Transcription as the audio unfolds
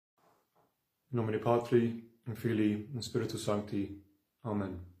In nomine Patri, et Filii, et Spiritus Sancti.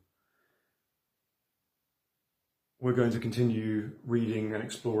 Amen. We're going to continue reading and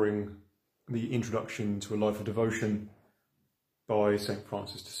exploring the Introduction to a Life of Devotion by St.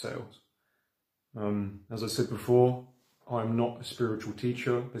 Francis de Sales. As I said before, I'm not a spiritual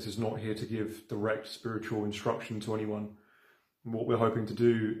teacher. This is not here to give direct spiritual instruction to anyone. What we're hoping to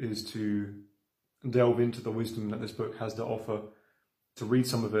do is to delve into the wisdom that this book has to offer, to read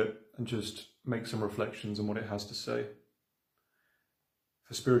some of it and just make some reflections on what it has to say.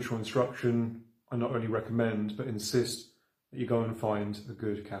 For spiritual instruction, I not only recommend but insist that you go and find a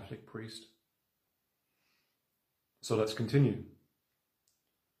good Catholic priest. So let's continue.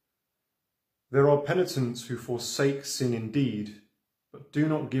 There are penitents who forsake sin indeed, but do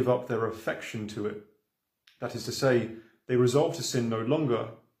not give up their affection to it. That is to say, they resolve to sin no longer,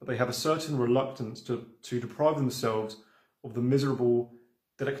 but they have a certain reluctance to deprive themselves of the miserable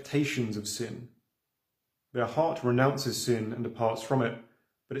delectations of sin. Their heart renounces sin and departs from it,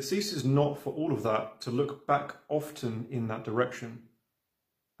 but it ceases not for all of that to look back often in that direction,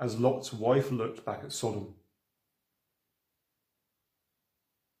 as Lot's wife looked back at Sodom.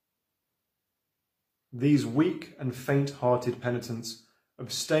 These weak and faint-hearted penitents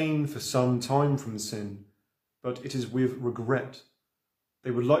abstain for some time from sin, but it is with regret.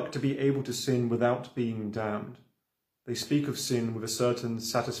 They would like to be able to sin without being damned. They speak of sin with a certain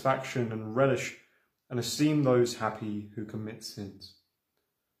satisfaction and relish, and esteem those happy who commit sins.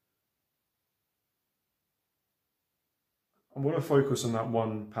 I want to focus on that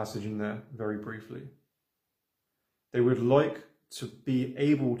one passage in there very briefly. They would like to be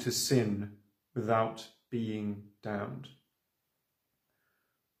able to sin without being damned.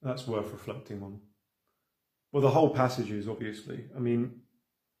 That's worth reflecting on. Well, the whole passage is, obviously.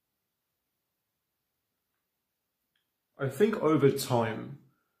 I think over time,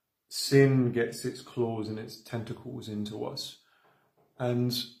 sin gets its claws and its tentacles into us.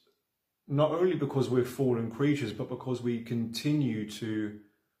 And not only because we're fallen creatures, but because we continue to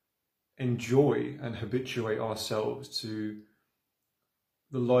enjoy and habituate ourselves to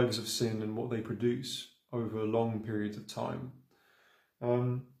the lives of sin and what they produce over long periods of time.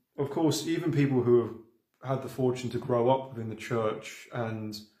 Of course, even people who have had the fortune to grow up within the church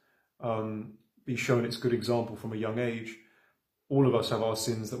and be shown its good example from a young age, all of us have our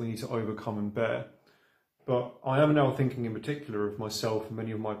sins that we need to overcome and bear. But I am now thinking in particular of myself and many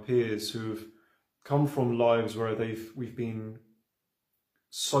of my peers who have come from lives where we've been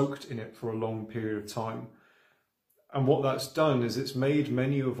soaked in it for a long period of time. And what that's done is it's made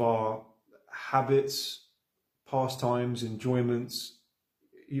many of our habits, pastimes, enjoyments,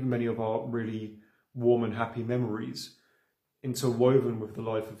 even many of our really warm and happy memories interwoven with the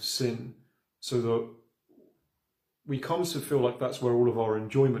life of sin, so that we come to feel like that's where all of our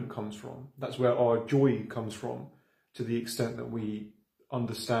enjoyment comes from. That's where our joy comes from, to the extent that we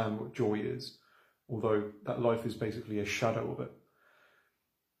understand what joy is, although that life is basically a shadow of it.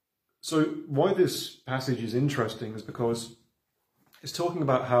 So why this passage is interesting is because it's talking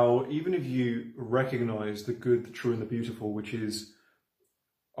about how even if you recognize the good, the true and the beautiful, which is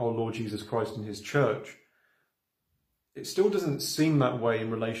our Lord Jesus Christ and his church, it still doesn't seem that way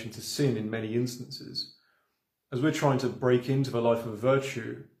in relation to sin in many instances. As we're trying to break into the life of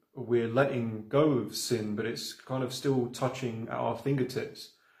virtue, we're letting go of sin, but it's kind of still touching at our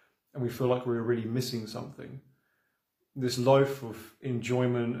fingertips, and we feel like we're really missing something. This life of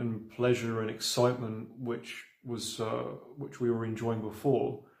enjoyment and pleasure and excitement, which we were enjoying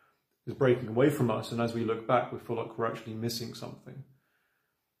before, is breaking away from us, and as we look back, we feel like we're actually missing something.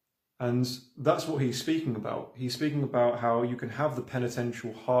 And that's what he's speaking about. He's speaking about how you can have the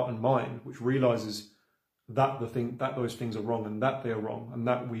penitential heart and mind, which realizes that those things are wrong, and that they are wrong, and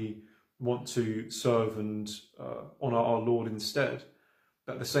that we want to serve and honor our Lord instead.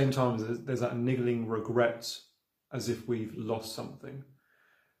 But at the same time, there's that niggling regret, as if we've lost something.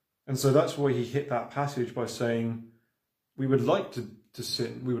 And so that's why he hit that passage by saying, we would like to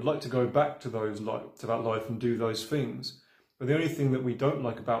sin, we would like to go back to that life and do those things. But the only thing that we don't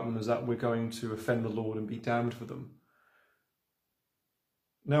like about them is that we're going to offend the Lord and be damned for them.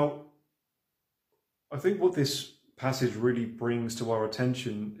 Now, I think what this passage really brings to our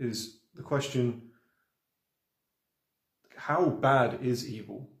attention is the question, how bad is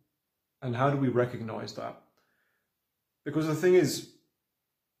evil? And how do we recognize that? Because the thing is,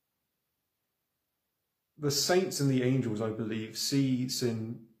 the saints and the angels, I believe, see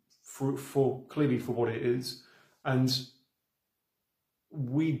sin clearly for what it is. And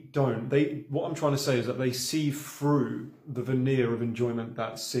we don't. What I'm trying to say is that they see through the veneer of enjoyment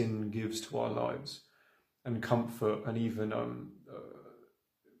that sin gives to our lives, and comfort, and even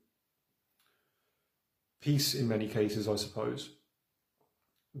peace in many cases, I suppose.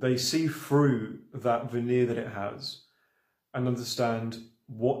 They see through that veneer that it has and understand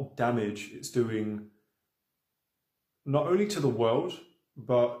what damage it's doing, not only to the world,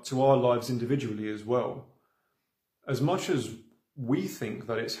 but to our lives individually as well. As much as we think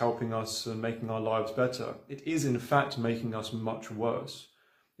that it's helping us and making our lives better, it is in fact making us much worse.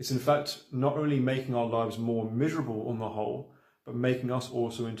 It's in fact not only making our lives more miserable on the whole, but making us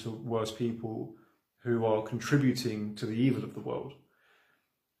also into worse people who are contributing to the evil of the world.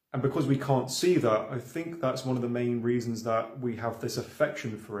 And because we can't see that, I think that's one of the main reasons that we have this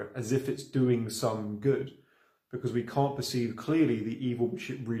affection for it, as if it's doing some good, because we can't perceive clearly the evil which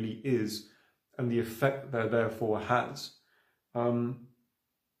it really is and the effect that it therefore has.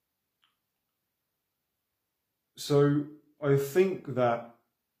 So I think that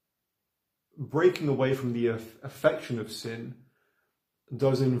breaking away from the affection of sin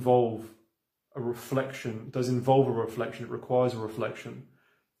does involve a reflection, it requires a reflection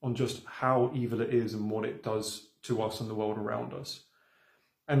on just how evil it is and what it does to us and the world around us.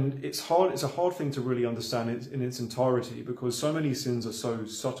 And it's a hard thing to really understand it in its entirety, because so many sins are so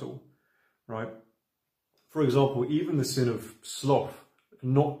subtle, right? For example, even the sin of sloth,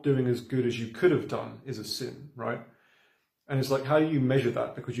 not doing as good as you could have done, is a sin, right? And it's like, how do you measure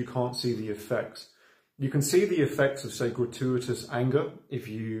that? Because you can't see the effects. You can see the effects of, say, gratuitous anger if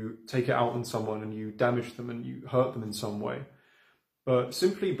you take it out on someone and you damage them and you hurt them in some way. But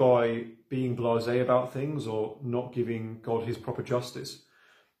simply by being blasé about things or not giving God his proper justice,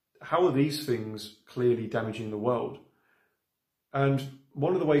 how are these things clearly damaging the world? And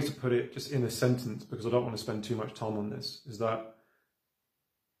one of the ways to put it, just in a sentence, because I don't want to spend too much time on this, is that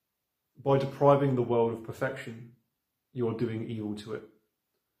by depriving the world of perfection, you are doing evil to it.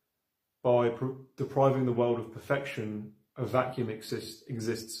 By depriving the world of perfection, a vacuum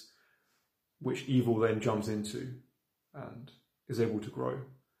exists, which evil then jumps into and is able to grow.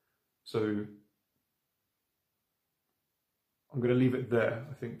 So I'm going to leave it there,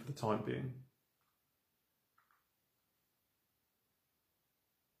 I think, for the time being.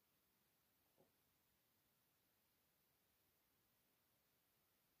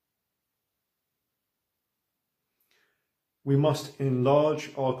 We must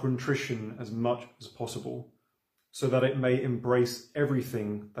enlarge our contrition as much as possible, so that it may embrace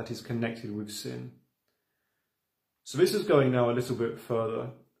everything that is connected with sin. So this is going now a little bit further.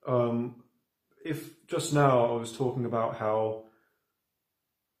 If just now I was talking about how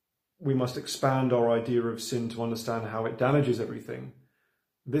we must expand our idea of sin to understand how it damages everything,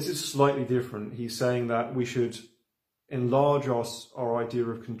 this is slightly different. He's saying that we should enlarge our idea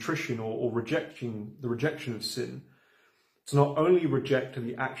of contrition or the rejection of sin, to not only reject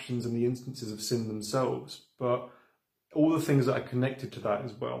the actions and the instances of sin themselves, but all the things that are connected to that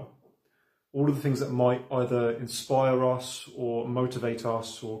as well. All of the things that might either inspire us or motivate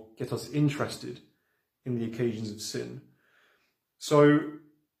us or get us interested in the occasions of sin. So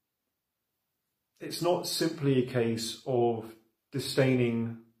it's not simply a case of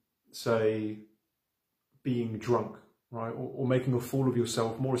disdaining, say, being drunk, right? Or making a fool of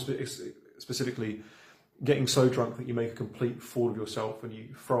yourself, more specifically, getting so drunk that you make a complete fool of yourself and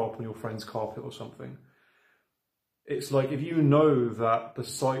you throw up on your friend's carpet or something. It's like, if you know that the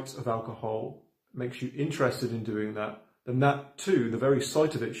sight of alcohol makes you interested in doing that, then that too, the very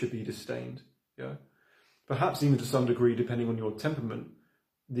sight of it, should be disdained. Yeah, perhaps even to some degree, depending on your temperament,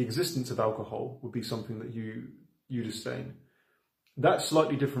 the existence of alcohol would be something that you disdain. That's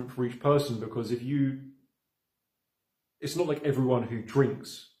slightly different for each person, because it's not like everyone who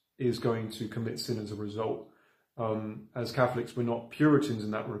drinks is going to commit sin as a result. As Catholics, we're not Puritans in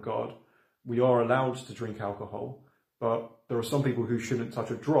that regard. We are allowed to drink alcohol, but there are some people who shouldn't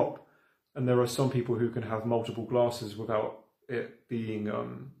touch a drop, and there are some people who can have multiple glasses without it being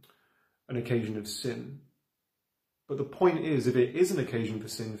an occasion of sin. But the point is, if it is an occasion for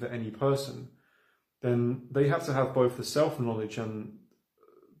sin for any person, then they have to have both the self-knowledge and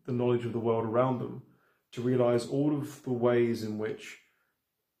the knowledge of the world around them to realise all of the ways in which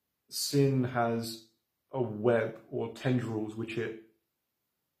sin has a web or tendrils which it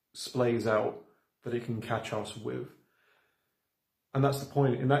splays out that it can catch us with. And that's the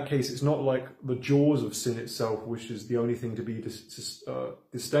point. In that case, it's not like the jaws of sin itself, which is the only thing to be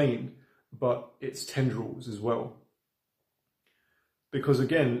disdained, but its tendrils as well. Because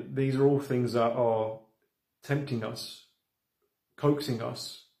again, these are all things that are tempting us, coaxing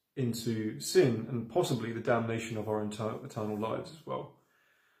us into sin and possibly the damnation of our eternal lives as well.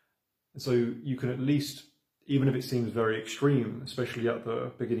 And so you can at least, even if it seems very extreme, especially at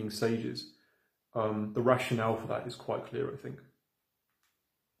the beginning stages, the rationale for that is quite clear, I think.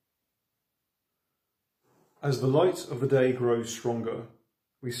 As the light of the day grows stronger,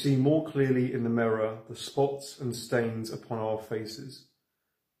 we see more clearly in the mirror the spots and stains upon our faces.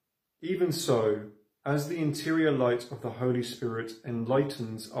 Even so, as the interior light of the Holy Spirit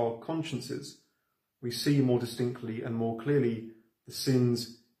enlightens our consciences, we see more distinctly and more clearly the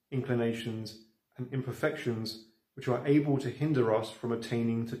sins, inclinations, and imperfections which are able to hinder us from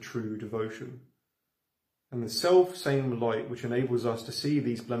attaining to true devotion. And the self-same light which enables us to see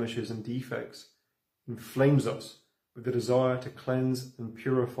these blemishes and defects inflames us with the desire to cleanse and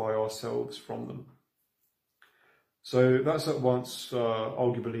purify ourselves from them. So that's at once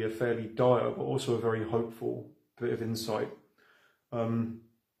arguably a fairly dire, but also a very hopeful bit of insight.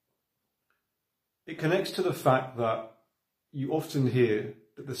 It connects to the fact that you often hear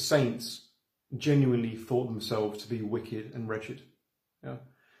that the saints genuinely thought themselves to be wicked and wretched, yeah?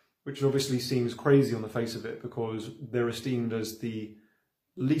 Which obviously seems crazy on the face of it, because they're esteemed as the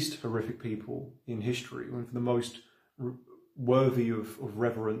least horrific people in history, and for the most worthy of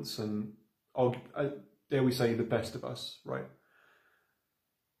reverence and, dare we say, the best of us, right?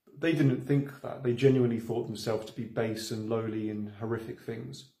 They didn't think that. They genuinely thought themselves to be base and lowly and horrific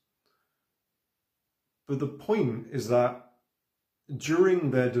things. But the point is that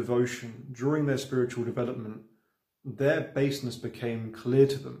during their devotion, during their spiritual development, their baseness became clear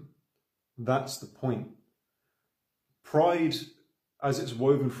to them. That's the point. Pride, as it's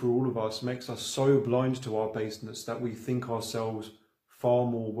woven through all of us, makes us so blind to our baseness that we think ourselves far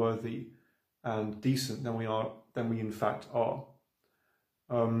more worthy and decent than we in fact are.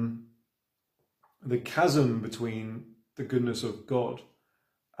 The chasm between the goodness of God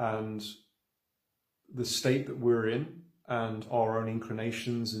and the state that we're in and our own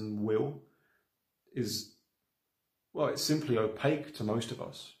inclinations and will is, well, it's simply opaque to most of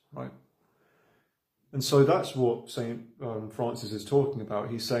us, right? And so that's what St. Francis is talking about.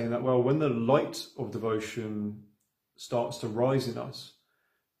 He's saying that, well, when the light of devotion starts to rise in us,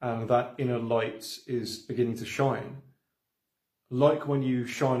 and that inner light is beginning to shine, like when you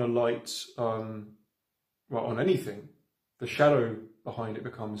shine a light on anything, the shadow behind it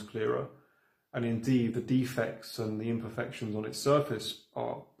becomes clearer, and indeed the defects and the imperfections on its surface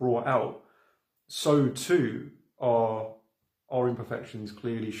are brought out, so too are our imperfections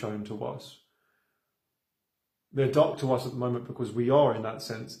clearly shown to us. They're dark to us at the moment because we are, in that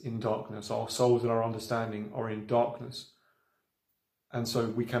sense, in darkness. Our souls and our understanding are in darkness. And so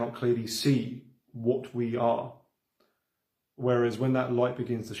we cannot clearly see what we are. Whereas when that light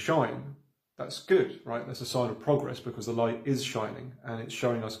begins to shine, that's good, right? That's a sign of progress, because the light is shining and it's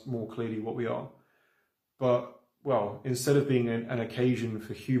showing us more clearly what we are. But, well, instead of being an occasion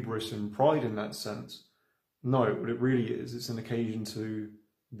for hubris and pride in that sense, no, what it really is, it's an occasion to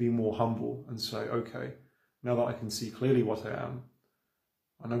be more humble and say, okay, now that I can see clearly what I am,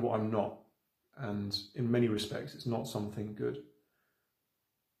 I know what I'm not. And in many respects, it's not something good.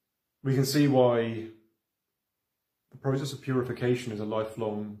 We can see why the process of purification is a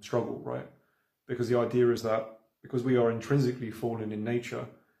lifelong struggle, right? Because the idea is that because we are intrinsically fallen in nature,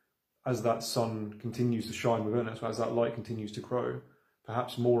 as that sun continues to shine within us, as that light continues to grow,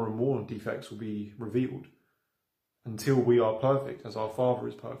 perhaps more and more defects will be revealed until we are perfect, as our Father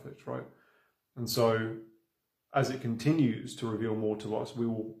is perfect, right? And so as it continues to reveal more to us, we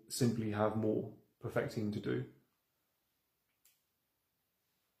will simply have more perfecting to do.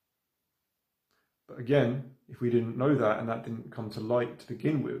 But again, if we didn't know that and that didn't come to light to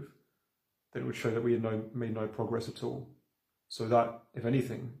begin with, then it would show that we had made no progress at all. So that, if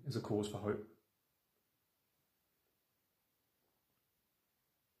anything, is a cause for hope.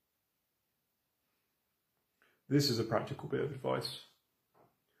 This is a practical bit of advice.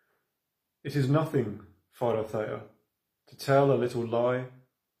 It is nothing, Philothea, to tell a little lie,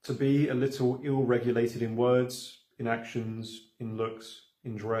 to be a little ill-regulated in words, in actions, in looks,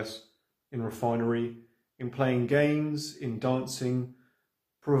 in dress, in refinery, in playing games, in dancing,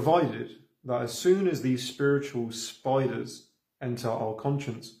 provided that as soon as these spiritual spiders enter our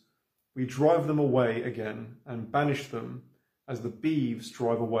conscience, we drive them away again and banish them as the beeves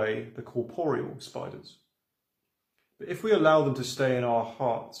drive away the corporeal spiders. But if we allow them to stay in our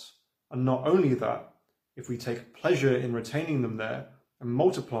hearts, and not only that, if we take pleasure in retaining them there and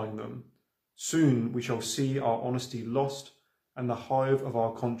multiplying them, soon we shall see our honesty lost and the hive of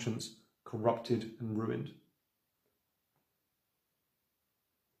our conscience corrupted and ruined.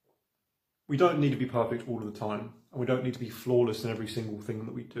 We don't need to be perfect all of the time, and we don't need to be flawless in every single thing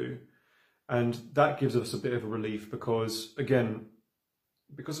that we do. And that gives us a bit of a relief because, again,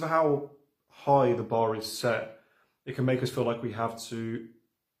 because of how high the bar is set, it can make us feel like we have to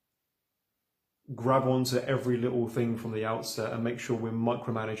grab onto every little thing from the outset and make sure we're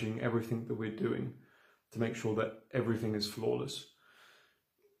micromanaging everything that we're doing. to make sure that everything is flawless.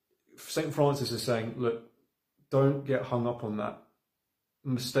 St. Francis is saying, look, don't get hung up on that.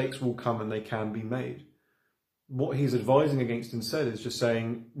 Mistakes will come and they can be made. What he's advising against instead is just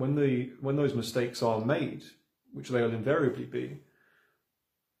saying, when those mistakes are made, which they will invariably be,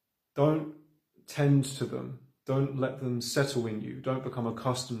 don't tend to them. Don't let them settle in you. Don't become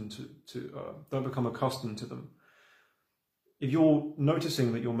accustomed don't become accustomed to them. If you're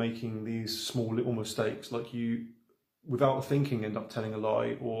noticing that you're making these small little mistakes, like you, without thinking, end up telling a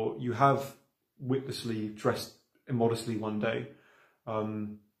lie, or you have witlessly dressed immodestly one day,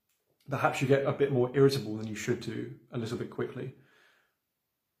 perhaps you get a bit more irritable than you should do a little bit quickly,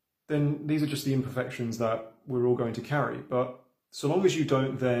 then these are just the imperfections that we're all going to carry. But so long as you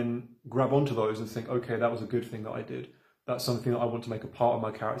don't then grab onto those and think, okay, that was a good thing that I did, that's something that I want to make a part of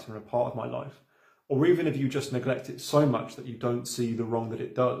my character and a part of my life, or even if you just neglect it so much that you don't see the wrong that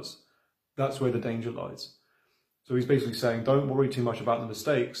it does, that's where the danger lies. So he's basically saying, don't worry too much about the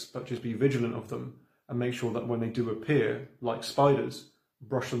mistakes, but just be vigilant of them and make sure that when they do appear, like spiders,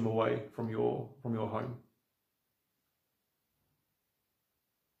 brush them away from your home.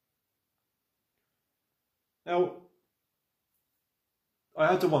 Now, I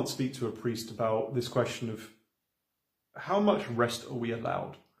had to once speak to a priest about this question of how much rest are we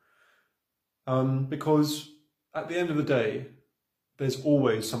allowed? Because at the end of the day, there's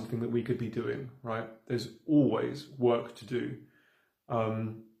always something that we could be doing, right? There's always work to do.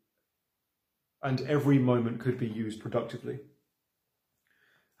 And every moment could be used productively.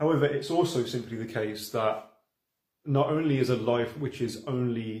 However, it's also simply the case that not only is a life which is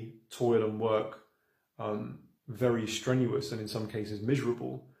only toil and work very strenuous and in some cases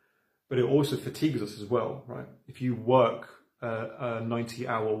miserable, but it also fatigues us as well, right? If you work a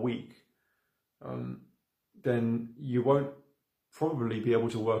 90-hour week, then you won't probably be able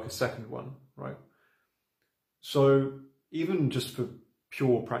to work a second one, right? So even just for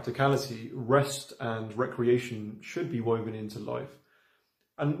pure practicality, rest and recreation should be woven into life.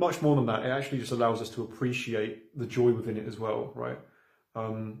 And much more than that, it actually just allows us to appreciate the joy within it as well, right?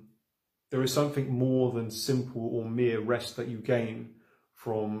 There is something more than simple or mere rest that you gain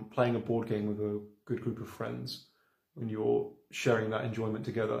from playing a board game with a good group of friends when you're sharing that enjoyment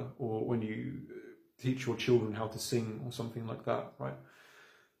together, or when you teach your children how to sing or something like that, right?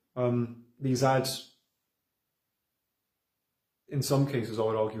 These add, in some cases, I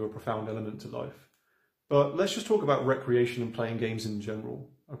would argue, a profound element to life. But let's just talk about recreation and playing games in general.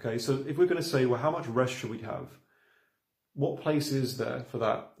 Okay, so if we're going to say, well, how much rest should we have? What place is there for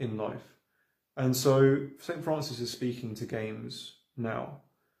that in life? And so St. Francis is speaking to games now.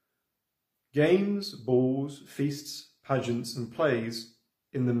 Games, balls, feasts, pageants, and plays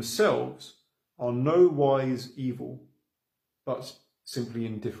in themselves are no wise evil, but simply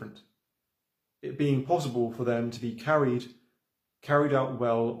indifferent, it being possible for them to be carried out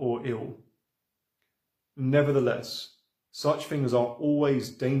well or ill. Nevertheless, such things are always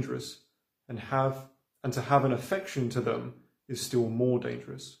dangerous, and to have an affection to them is still more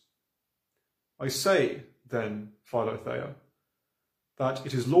dangerous. I say, then, Philothea, that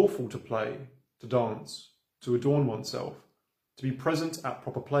it is lawful to play, to dance, to adorn oneself, to be present at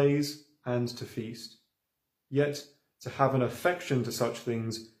proper plays, and to feast. Yet, to have an affection to such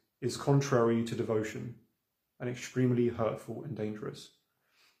things is contrary to devotion, and extremely hurtful and dangerous.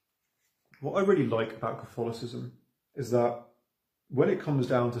 What I really like about Catholicism is that when it comes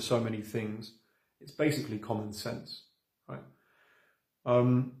down to so many things, it's basically common sense, right?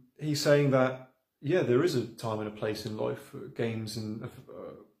 He's saying that, yeah, there is a time and a place in life for games and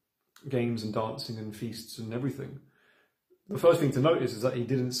dancing and feasts and everything. The first thing to notice is that he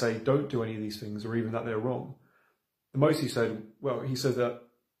didn't say don't do any of these things, or even that they're wrong. The most he said, well, he said that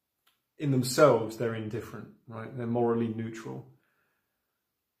in themselves they're indifferent, right? They're morally neutral.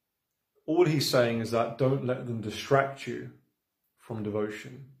 All he's saying is that don't let them distract you from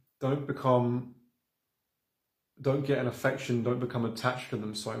devotion. Don't get an affection, don't become attached to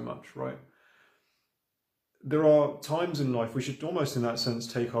them so much, right? There are times in life we should almost in that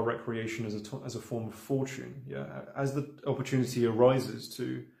sense take our recreation as a form of fortune. Yeah, as the opportunity arises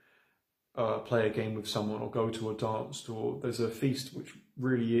to play a game with someone, or go to a dance, or there's a feast which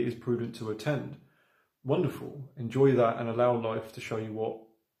really is prudent to attend, wonderful, enjoy that and allow life to show you what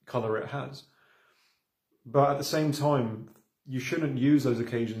colour it has. But at the same time, you shouldn't use those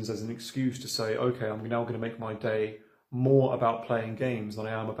occasions as an excuse to say, okay, I'm now going to make my day more about playing games than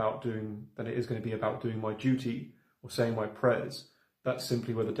it is going to be about doing my duty or saying my prayers. That's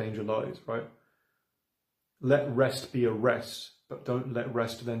simply where the danger lies, right? Let rest be a rest, but don't let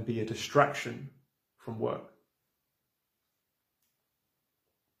rest then be a distraction from work.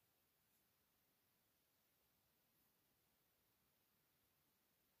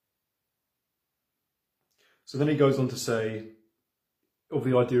 So then he goes on to say of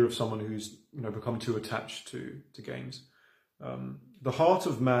the idea of someone who's become too attached to games. The heart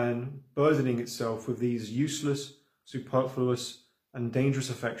of man, burdening itself with these useless, superfluous, and dangerous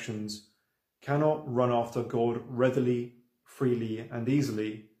affections, cannot run after God readily, freely, and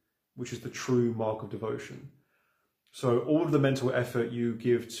easily, which is the true mark of devotion. So all of the mental effort you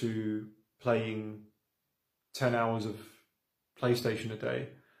give to playing 10 hours of PlayStation a day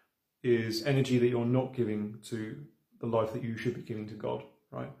is energy that you're not giving to the life that you should be giving to God,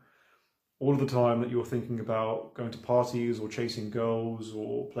 right? All of the time that you're thinking about going to parties or chasing girls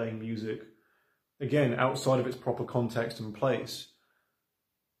or playing music, again, outside of its proper context and place,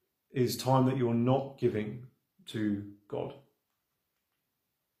 is time that you're not giving to God.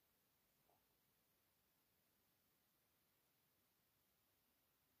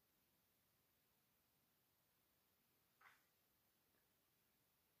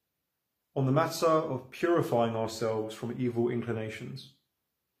 On the matter of purifying ourselves from evil inclinations,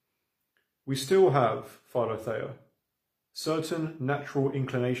 we still have, Philothea, certain natural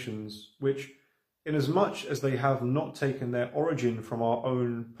inclinations which, inasmuch as they have not taken their origin from our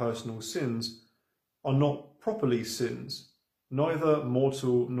own personal sins, are not properly sins, neither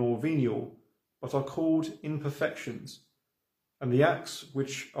mortal nor venial, but are called imperfections, and the acts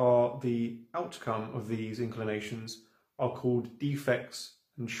which are the outcome of these inclinations are called defects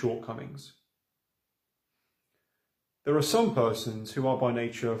and shortcomings. There are some persons who are by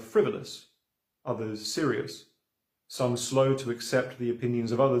nature frivolous, others serious, some slow to accept the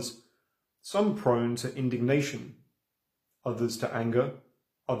opinions of others, some prone to indignation, others to anger,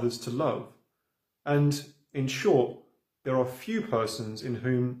 others to love, and, in short, there are few persons in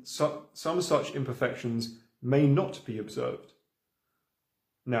whom some such imperfections may not be observed.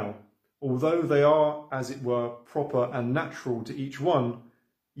 Now, although they are, as it were, proper and natural to each one,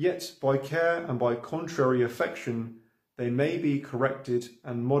 yet by care and by contrary affection they may be corrected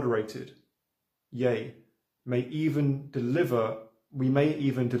and moderated. Yea, we may even deliver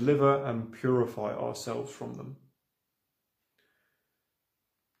and purify ourselves from them.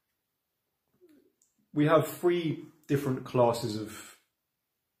 We have three different classes of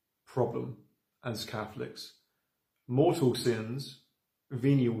problem as Catholics: mortal sins,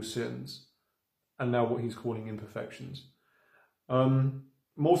 venial sins, and now what he's calling imperfections.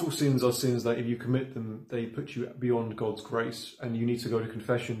 Mortal sins are sins that if you commit them, they put you beyond God's grace, and you need to go to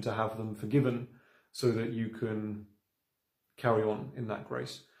confession to have them forgiven so that you can carry on in that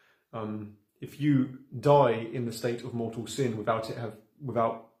grace. If you die in the state of mortal sin without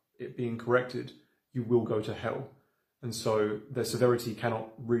it being corrected, you will go to hell. And so their severity cannot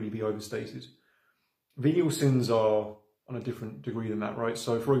really be overstated. Venial sins are on a different degree than that, right?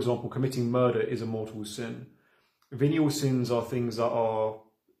 So, for example, committing murder is a mortal sin. Venial sins are things that are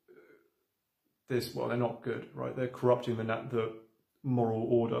they're not good, right? They're corrupting the moral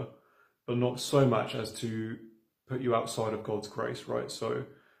order, but not so much as to put you outside of God's grace, right? So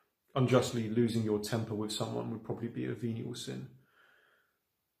unjustly losing your temper with someone would probably be a venial sin.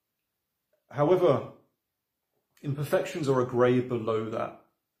 However, imperfections are a grade below that,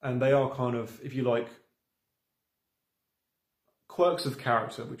 and they are kind of, if you like, quirks of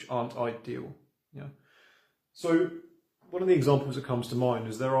character which aren't ideal. Yeah. So one of the examples that comes to mind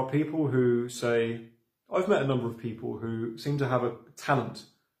is there are people who say, I've met a number of people who seem to have a talent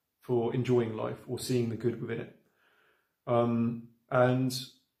for enjoying life or seeing the good within it. And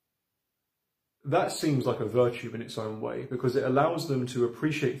that seems like a virtue in its own way, because it allows them to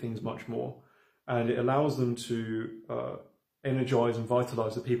appreciate things much more, and it allows them to energize and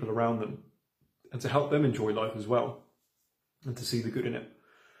vitalize the people around them, and to help them enjoy life as well, and to see the good in it.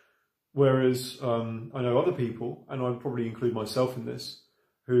 Whereas I know other people, and I would probably include myself in this,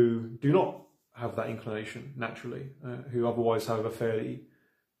 who do not have that inclination naturally, who otherwise have a fairly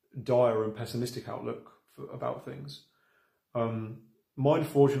dire and pessimistic outlook about things. Mine,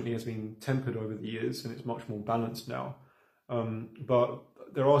 fortunately, has been tempered over the years, and it's much more balanced now. But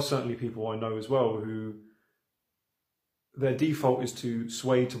there are certainly people I know as well who their default is to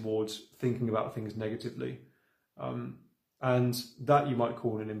sway towards thinking about things negatively. And that you might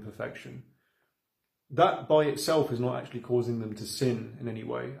call an imperfection. That by itself is not actually causing them to sin in any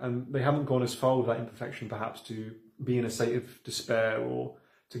way. And they haven't gone as far with that imperfection perhaps to be in a state of despair or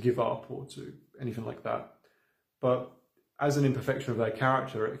to give up or to anything like that. But as an imperfection of their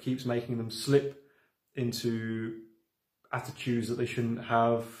character, it keeps making them slip into attitudes that they shouldn't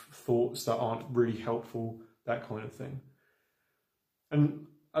have, thoughts that aren't really helpful, that kind of thing. And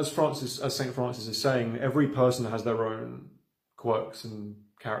as St. Francis is saying, every person has their own quirks and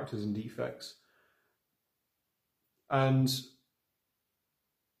characters and defects. And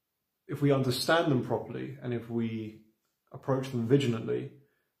if we understand them properly and if we approach them vigilantly,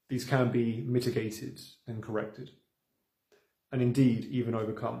 these can be mitigated and corrected, and indeed even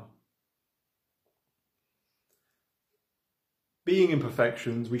overcome. Being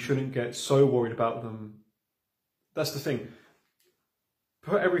imperfections, we shouldn't get so worried about them. That's the thing.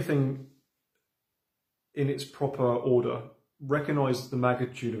 Put everything in its proper order. Recognize the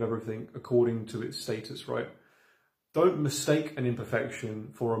magnitude of everything according to its status, right? Don't mistake an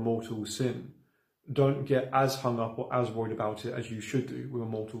imperfection for a mortal sin. Don't get as hung up or as worried about it as you should do with a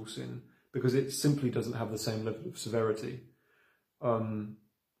mortal sin, because it simply doesn't have the same level of severity.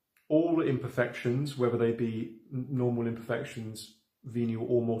 All imperfections, whether they be normal imperfections, venial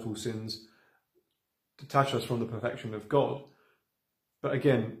or mortal sins, detach us from the perfection of God. But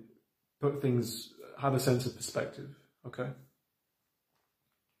again, have a sense of perspective, okay?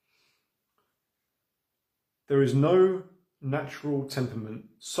 There is no natural temperament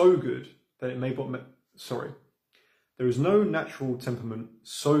so good that it may not... There is no natural temperament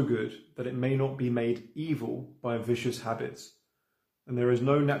so good that it may not be made evil by vicious habits. And there is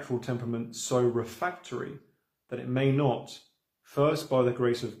no natural temperament so refractory that it may not, first by the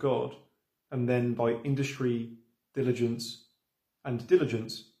grace of God, and then by industry, diligence,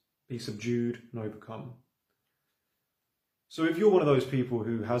 be subdued and overcome. So if you're one of those people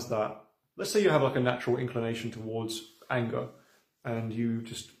who has that, let's say you have like a natural inclination towards anger, and you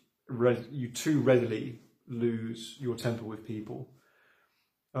too readily lose your temper with people.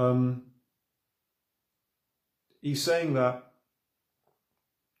 He's saying that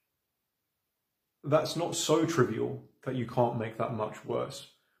that's not so trivial that you can't make that much worse.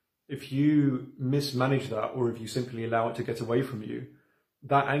 If you mismanage that, or if you simply allow it to get away from you,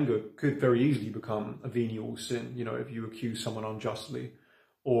 that anger could very easily become a venial sin, you know, if you accuse someone unjustly,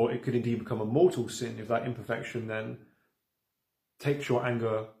 or it could indeed become a mortal sin if that imperfection then takes your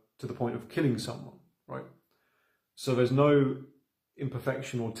anger to the point of killing someone, right? So there's no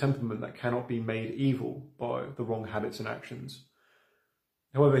imperfection or temperament that cannot be made evil by the wrong habits and actions.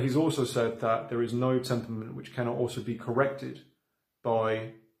 However, he's also said that there is no temperament which cannot also be corrected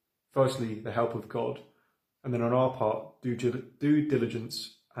by, firstly, the help of God, and then on our part, due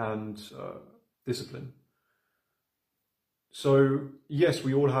diligence and discipline. So, yes,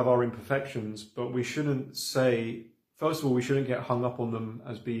 we all have our imperfections, but we shouldn't say, first of all, we shouldn't get hung up on them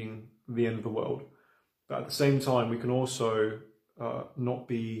as being the end of the world. But at the same time, we can also not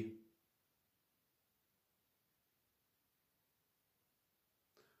be...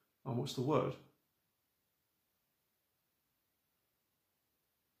 what's the word?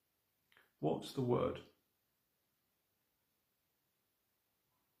 What's the word?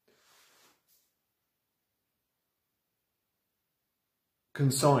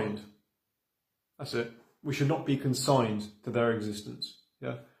 Consigned. That's it. We should not be consigned to their existence.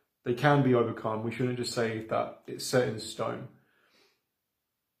 Yeah, they can be overcome. We shouldn't just say that it's set in stone.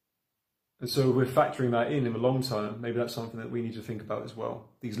 And so we're factoring that in the long term. Maybe that's something that we need to think about as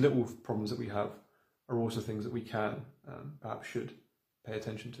well. These little problems that we have are also things that we can, perhaps should, pay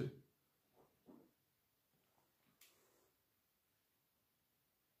attention to.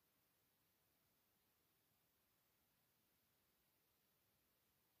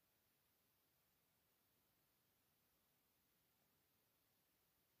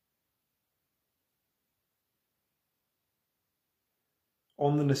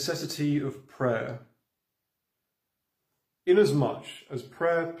 On the necessity of prayer. Inasmuch as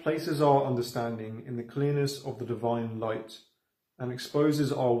prayer places our understanding in the clearness of the divine light and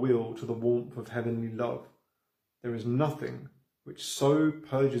exposes our will to the warmth of heavenly love, there is nothing which so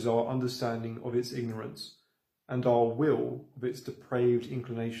purges our understanding of its ignorance and our will of its depraved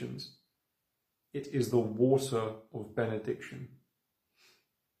inclinations. It is the water of benediction.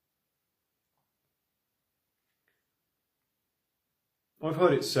 I've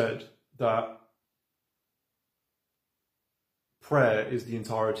heard it said that prayer is the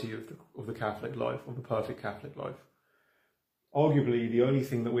entirety of the Catholic life, of the perfect Catholic life. Arguably, the only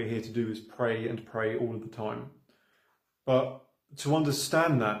thing that we're here to do is pray and pray all of the time. But to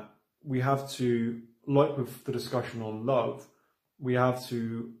understand that, we have to, like with the discussion on love, we have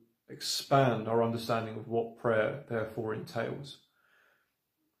to expand our understanding of what prayer therefore entails.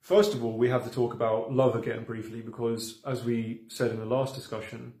 First of all, we have to talk about love again briefly, because as we said in the last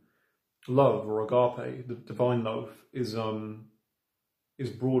discussion, love, or agape, the divine love, is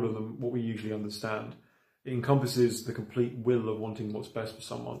broader than what we usually understand. It encompasses the complete will of wanting what's best for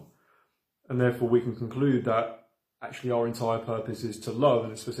someone. And therefore we can conclude that actually our entire purpose is to love,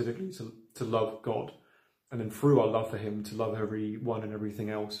 and specifically to love God. And then through our love for him, to love everyone and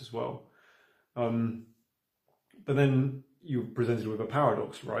everything else as well. But then you're presented with a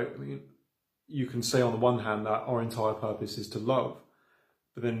paradox, right? I mean, you can say on the one hand that our entire purpose is to love,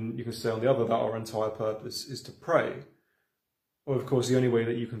 but then you can say on the other that our entire purpose is to pray. Well, of course, the only way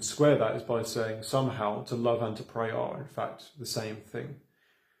that you can square that is by saying somehow to love and to pray are, in fact, the same thing.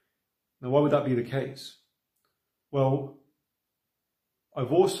 Now, why would that be the case? Well,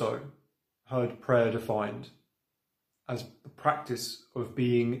 I've also heard prayer defined as the practice of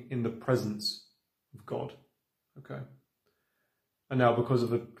being in the presence of God. Okay. And now, because of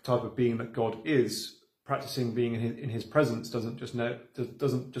the type of being that God is, practicing being in his presence doesn't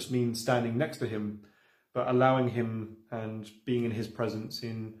just mean standing next to him, but allowing him and being in his presence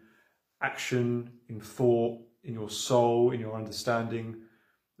in action, in thought, in your soul, in your understanding,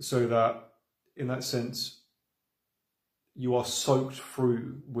 so that in that sense, you are soaked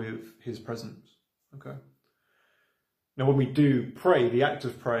through with his presence. Okay. Now, when we do pray, the act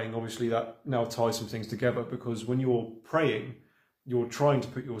of praying, obviously that now ties some things together, because when you're praying, you're trying to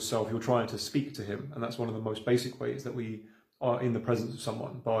put yourself, you're trying to speak to him. And that's one of the most basic ways that we are in the presence of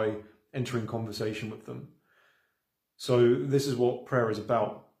someone, by entering conversation with them. So this is what prayer is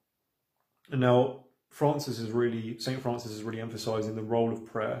about. And now St. Francis is really emphasizing the role of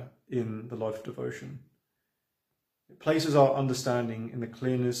prayer in the life of devotion. It places our understanding in the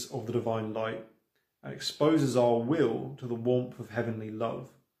clearness of the divine light and exposes our will to the warmth of heavenly love.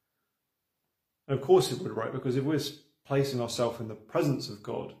 And of course it would, right? Because if we're placing ourselves in the presence of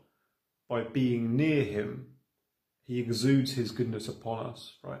God, by being near him, he exudes his goodness upon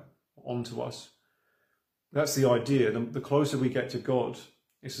us, right? Onto us. That's the idea. The closer we get to God,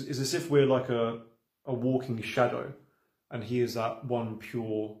 it's as if we're like a walking shadow, and he is that one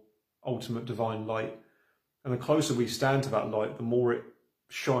pure, ultimate divine light. And the closer we stand to that light, the more it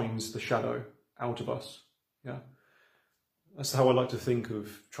shines the shadow out of us. Yeah. That's how I like to think of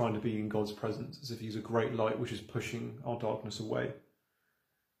trying to be in God's presence, as if he's a great light which is pushing our darkness away.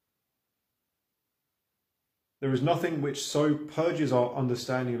 There is nothing which so purges our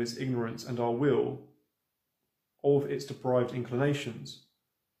understanding of its ignorance and our will of its deprived inclinations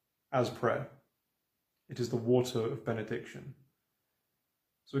as prayer. It is the water of benediction.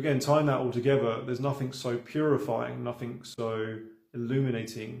 So again, tying that all together, there's nothing so purifying, nothing so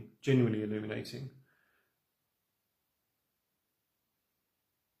illuminating, genuinely illuminating.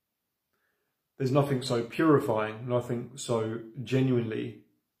 There's nothing so purifying, nothing so genuinely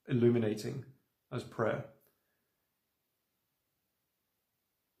illuminating as prayer.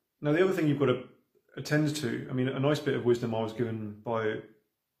 Now, the other thing you've got to attend to, I mean, a nice bit of wisdom I was given by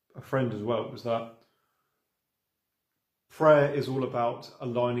a friend as well, was that prayer is all about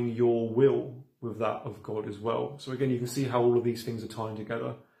aligning your will with that of God as well. So again, you can see how all of these things are tying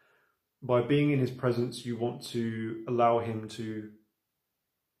together. By being in his presence, you want to allow him to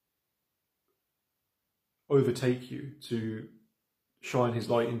overtake you, to shine his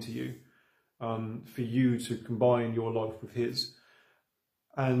light into you, for you to combine your life with his.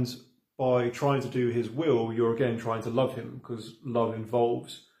 And by trying to do his will, you're again trying to love him, because love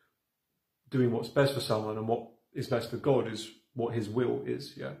involves doing what's best for someone, and what is best for God is what his will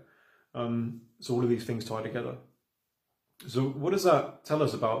is. Yeah. So all of these things tie together. So what does that tell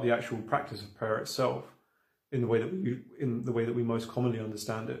us about the actual practice of prayer itself, in the way that we most commonly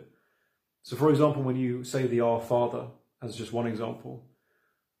understand it? So, for example, when you say the Our Father, as just one example,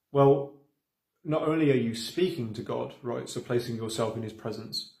 well, not only are you speaking to God, right, so placing yourself in his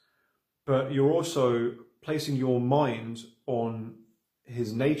presence, but you're also placing your mind on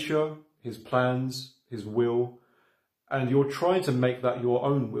his nature, his plans, his will, and you're trying to make that your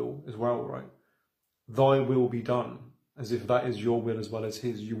own will as well, right? Thy will be done, as if that is your will as well as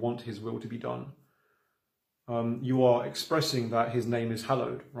his. You want his will to be done. You are expressing that his name is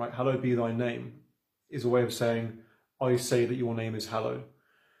hallowed, right? Hallowed be thy name is a way of saying, I say that your name is hallowed.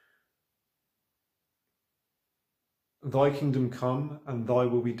 Thy kingdom come and thy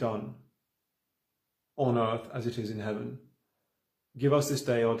will be done on earth as it is in heaven. Give us this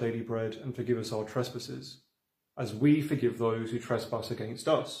day our daily bread, and forgive us our trespasses, as we forgive those who trespass against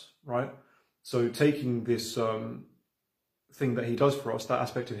us, right? So taking this thing that he does for us, that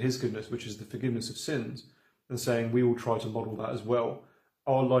aspect of his goodness, which is the forgiveness of sins, and saying we will try to model that as well.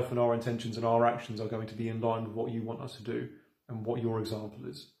 Our life and our intentions and our actions are going to be in line with what you want us to do and what your example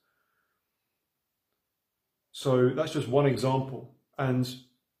is. So that's just one example. And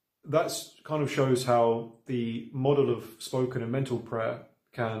that's kind of shows how the model of spoken and mental prayer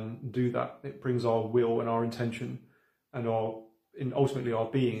can do that. It brings our will and our intention and ultimately our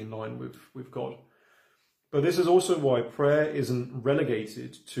being in line with God. But this is also why prayer isn't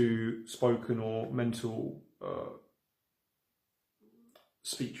relegated to spoken or mental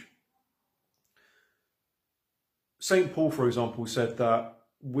speech. St. Paul, for example, said that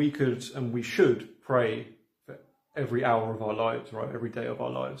we could and we should pray for every hour of our lives, right? Every day of our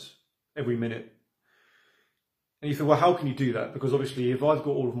lives, every minute. And you think, well, how can you do that? Because obviously, if I've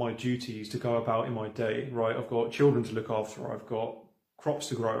got all of my duties to go about in my day, right? I've got children to look after, I've got crops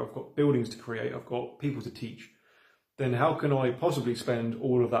to grow, I've got buildings to create, I've got people to teach. Then how can I possibly spend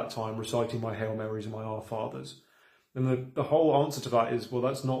all of that time reciting my Hail Marys and my Our Fathers? And the whole answer to that is, well,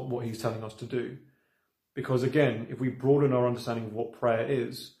 that's not what he's telling us to do. Because again, if we broaden our understanding of what prayer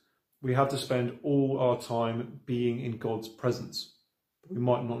is, we have to spend all our time being in God's presence. We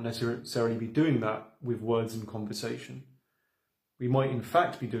might not necessarily be doing that with words and conversation. We might in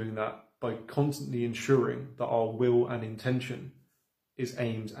fact be doing that by constantly ensuring that our will and intention is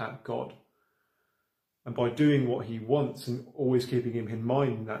aimed at God. And by doing what he wants and always keeping him in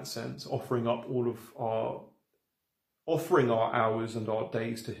mind in that sense, offering our hours and our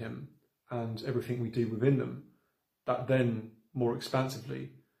days to him and everything we do within them, that then more expansively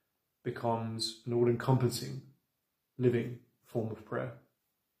becomes an all-encompassing living form of prayer.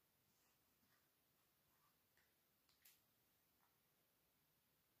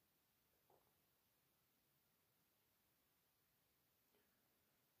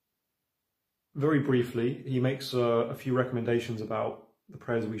 Very briefly, he makes a few recommendations about the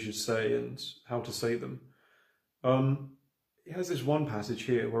prayers we should say and how to say them. He has this one passage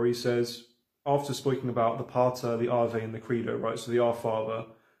here where he says, after speaking about the Pater, the Ave and the Credo, right, so the Our Father,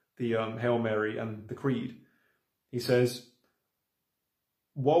 the Hail Mary and the Creed, he says,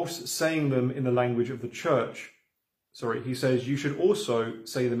 whilst saying them in the language of the church, he says you should also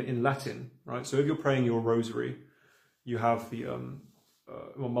say them in Latin, right? So if you're praying your rosary, you have the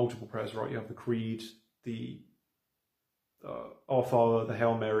multiple prayers, right? You have the Creed, the Our Father, the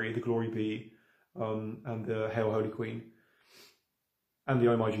Hail Mary, the Glory Be, and the Hail Holy Queen, and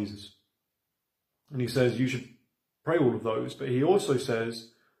the O My Jesus. And he says you should pray all of those, but he also says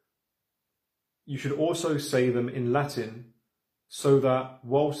you should also say them in Latin, so that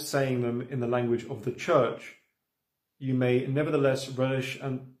whilst saying them in the language of the church, you may nevertheless relish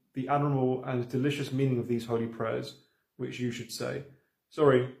and the admirable and delicious meaning of these holy prayers, which you should say.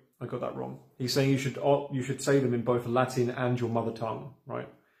 Sorry, I got that wrong. He's saying you should say them in both Latin and your mother tongue, right?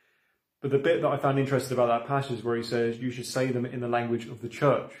 But the bit that I found interesting about that passage is where he says you should say them in the language of the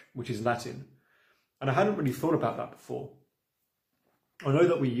church, which is Latin. And I hadn't really thought about that before. I know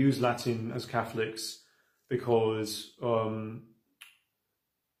that we use Latin as Catholics because,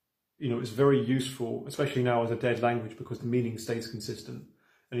 it's very useful, especially now as a dead language, because the meaning stays consistent.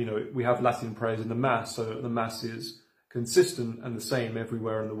 And, we have Latin prayers in the Mass, so that the Mass is consistent and the same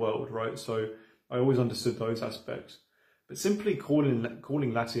everywhere in the world, right? So I always understood those aspects. But simply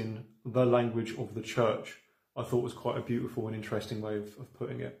calling Latin the language of the church, I thought was quite a beautiful and interesting way of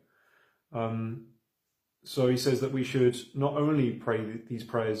putting it. So he says that we should not only pray these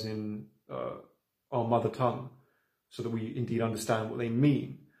prayers in our mother tongue, so that we indeed understand what they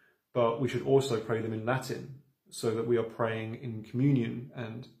mean, but we should also pray them in Latin, so that we are praying in communion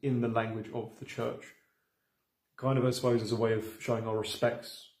and in the language of the church. Kind of, I suppose, as a way of showing our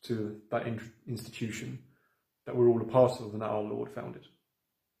respects to that institution that we're all a part of and that our Lord founded.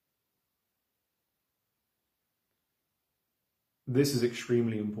 This is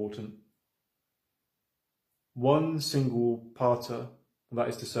extremely important. One single Pater, that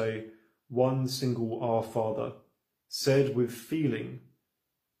is to say, one single Our Father, said with feeling,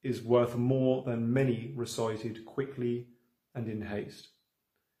 is worth more than many recited quickly and in haste.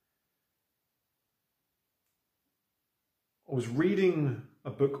 I was reading a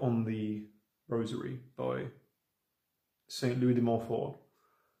book on the Rosary by Saint Louis de Montfort,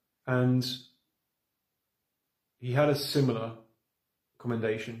 and he had a similar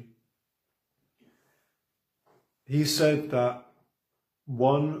commendation. He said that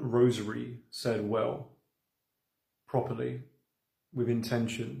one rosary said well, properly, with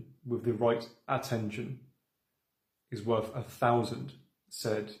intention, with the right attention, is worth 1,000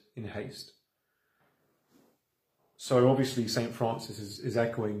 said in haste. So obviously St. Francis is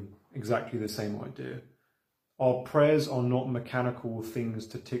echoing exactly the same idea. Our prayers are not mechanical things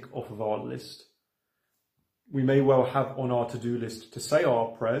to tick off of our list. We may well have on our to-do list to say our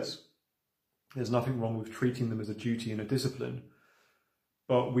prayers. There's nothing wrong with treating them as a duty and a discipline,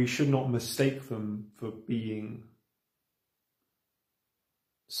 but we should not mistake them for being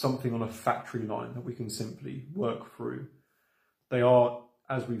something on a factory line that we can simply work through. They are,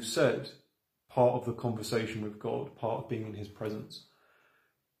 as we've said, part of the conversation with God, part of being in his presence.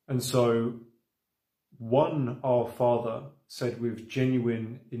 And so one Our Father said with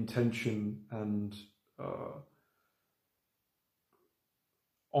genuine intention and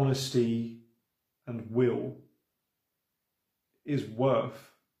honesty and will is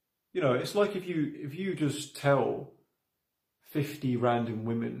worth, it's like if you just tell 50 random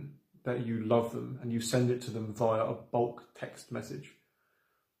women that you love them and you send it to them via a bulk text message.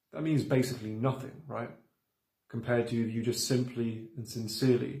 That means basically nothing, right? Compared to if you just simply and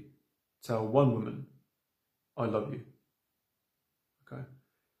sincerely tell one woman, I love you. Okay?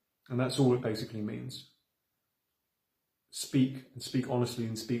 And that's all it basically means. Speak, and speak honestly,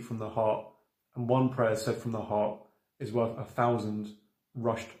 and speak from the heart. And one prayer said from the heart is worth 1,000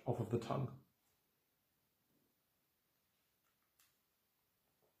 rushed off of the tongue.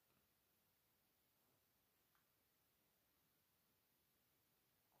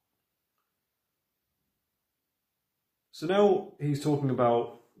 So now he's talking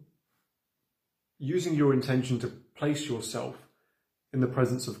about using your intention to place yourself in the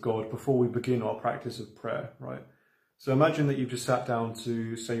presence of God before we begin our practice of prayer, right? So imagine that you've just sat down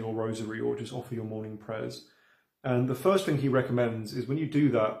to say your rosary or just offer your morning prayers. And the first thing he recommends is when you do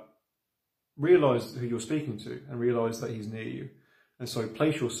that, realize who you're speaking to and realize that he's near you. And so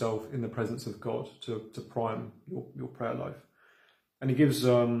place yourself in the presence of God to prime your prayer life. And he gives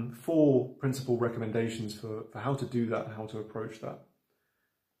 4 principal recommendations for how to do that and how to approach that.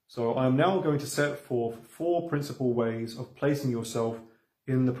 So I am now going to set forth 4 principal ways of placing yourself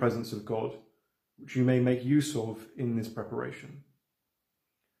in the presence of God, which you may make use of in this preparation.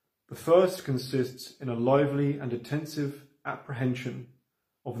 The first consists in a lively and attentive apprehension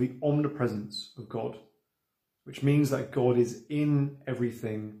of the omnipresence of God, which means that God is in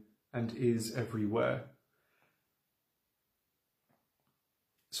everything and is everywhere.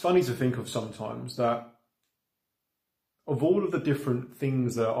 It's funny to think of sometimes that of all of the different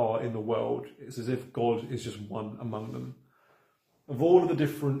things there are in the world, it's as if God is just one among them. Of all of the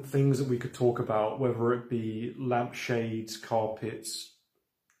different things that we could talk about, whether it be lampshades, carpets,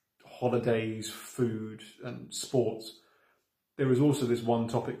 holidays, food, and sports, there is also this one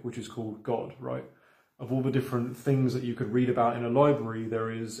topic which is called God, right? Of all the different things that you could read about in a library,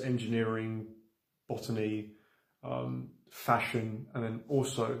 there is engineering, botany, fashion, and then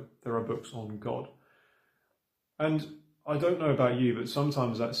also there are books on God. And I don't know about you, but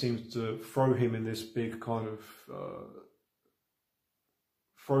sometimes that seems to throw him in this big kind of,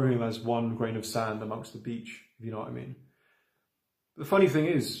 throw him as one grain of sand amongst the beach, if you know what I mean. The funny thing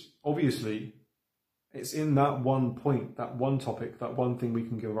is, obviously, it's in that one point, that one topic, that one thing we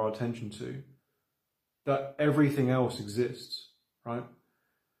can give our attention to, that everything else exists, right?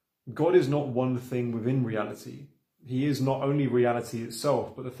 God is not one thing within reality. He is not only reality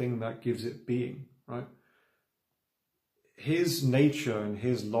itself, but the thing that gives it being, right? His nature and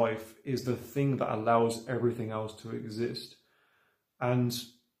his life is the thing that allows everything else to exist. And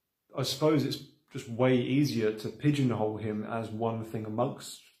I suppose it's just way easier to pigeonhole him as one thing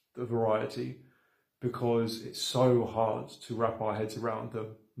amongst the variety, because it's so hard to wrap our heads around the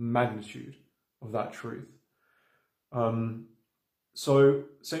magnitude of that truth. So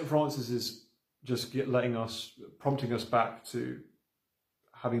St. Francis is just prompting us back to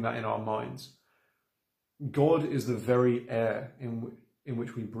having that in our minds. God is the very air in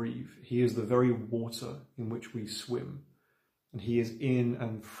which we breathe. He is the very water in which we swim. And he is in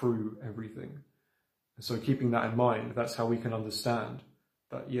and through everything. And so keeping that in mind, that's how we can understand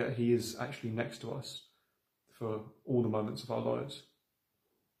that, yeah, he is actually next to us for all the moments of our lives.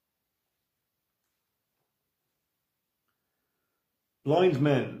 Blind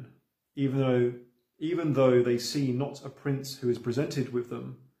men, even though they see not a prince who is presented with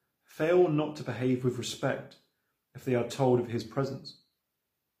them, fail not to behave with respect if they are told of his presence.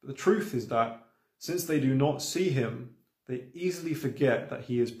 But the truth is that, since they do not see him, they easily forget that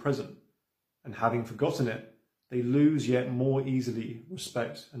he is present, and having forgotten it, they lose yet more easily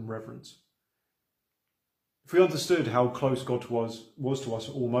respect and reverence. If we understood how close God was to us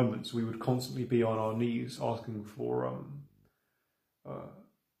at all moments, we would constantly be on our knees asking for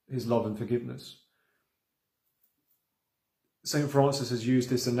his love and forgiveness. St. Francis has used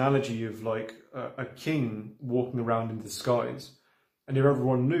this analogy of like a king walking around in disguise. And if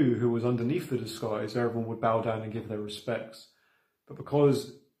everyone knew who was underneath the disguise, everyone would bow down and give their respects. But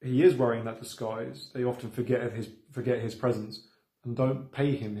because he is wearing that disguise, they often forget his presence and don't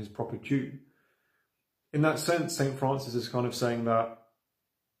pay him his proper due. In that sense, St. Francis is kind of saying that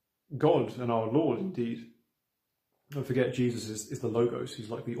God and our Lord, indeed, don't forget Jesus is the Logos, he's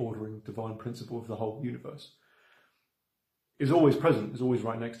like the ordering divine principle of the whole universe, is always present, is always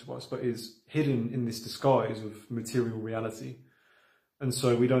right next to us, but is hidden in this disguise of material reality. And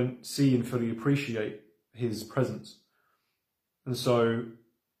so we don't see and fully appreciate his presence. And so,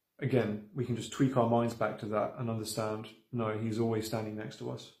 again, we can just tweak our minds back to that and understand, no, he's always standing next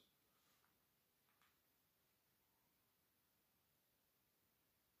to us.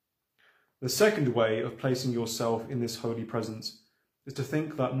 The second way of placing yourself in this holy presence is to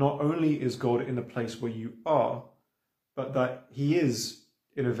think that not only is God in the place where you are, but that he is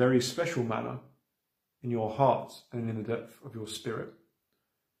in a very special manner in your heart and in the depth of your spirit.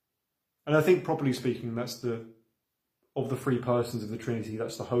 And I think, properly speaking, that's of the three persons of the Trinity,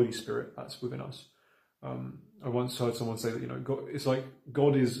 that's the Holy Spirit that's within us. I once heard someone say that, God, it's like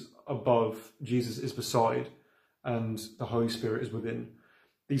God is above, Jesus is beside, and the Holy Spirit is within.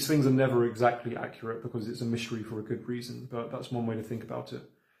 These things are never exactly accurate because it's a mystery for a good reason, but that's one way to think about it.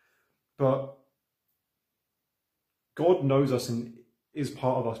 But God knows us and is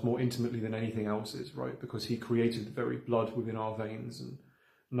part of us more intimately than anything else is, right? Because he created the very blood within our veins and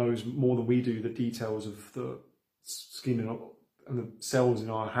knows more than we do the details of the skin and the cells in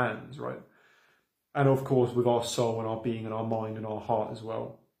our hands, right? And of course, with our soul and our being and our mind and our heart as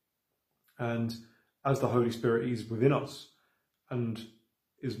well. And as the Holy Spirit is within us and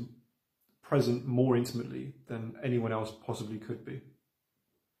is present more intimately than anyone else possibly could be.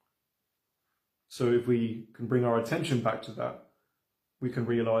 So if we can bring our attention back to that, we can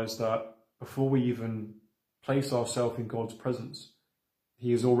realize that before we even place ourselves in God's presence,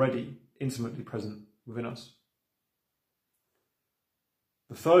 he is already intimately present within us.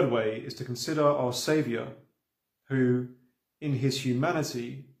 The third way is to consider our Saviour, who in his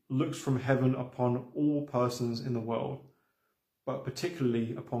humanity looks from heaven upon all persons in the world, but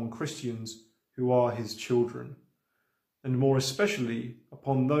particularly upon Christians who are his children, and more especially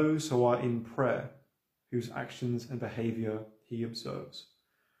upon those who are in prayer, whose actions and behaviour he observes.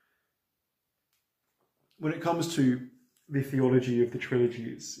 When it comes to the theology of the trilogy,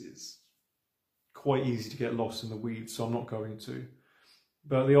 it's quite easy to get lost in the weeds, so I'm not going to.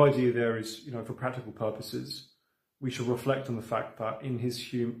 But the idea there is, for practical purposes, we should reflect on the fact that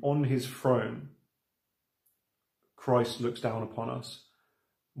on his throne, Christ looks down upon us,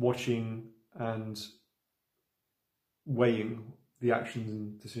 watching and weighing the actions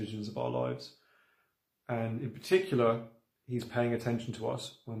and decisions of our lives. And in particular, he's paying attention to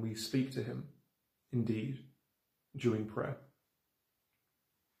us when we speak to him, indeed, during prayer.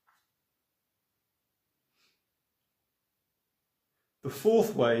 The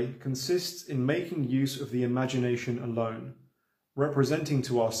fourth way consists in making use of the imagination alone, representing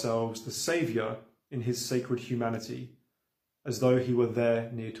to ourselves the Saviour in his sacred humanity, as though he were there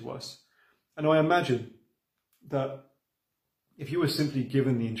near to us. And I imagine that if you were simply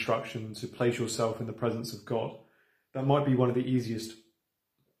given the instruction to place yourself in the presence of God, that might be one of the easiest,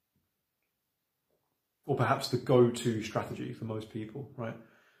 or perhaps the go-to strategy for most people, right?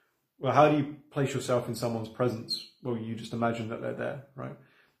 Well, how do you place yourself in someone's presence? Well, you just imagine that they're there, right?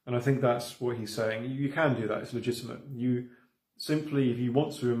 And I think that's what he's saying. You can do that, it's legitimate. You simply, if you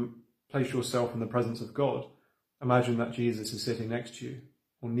want to place yourself in the presence of God, imagine that Jesus is sitting next to you,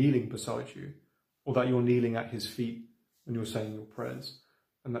 or kneeling beside you, or that you're kneeling at his feet when you're saying your prayers.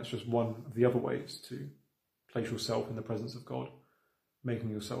 And that's just one of the other ways to place yourself in the presence of God,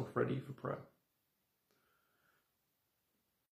 making yourself ready for prayer.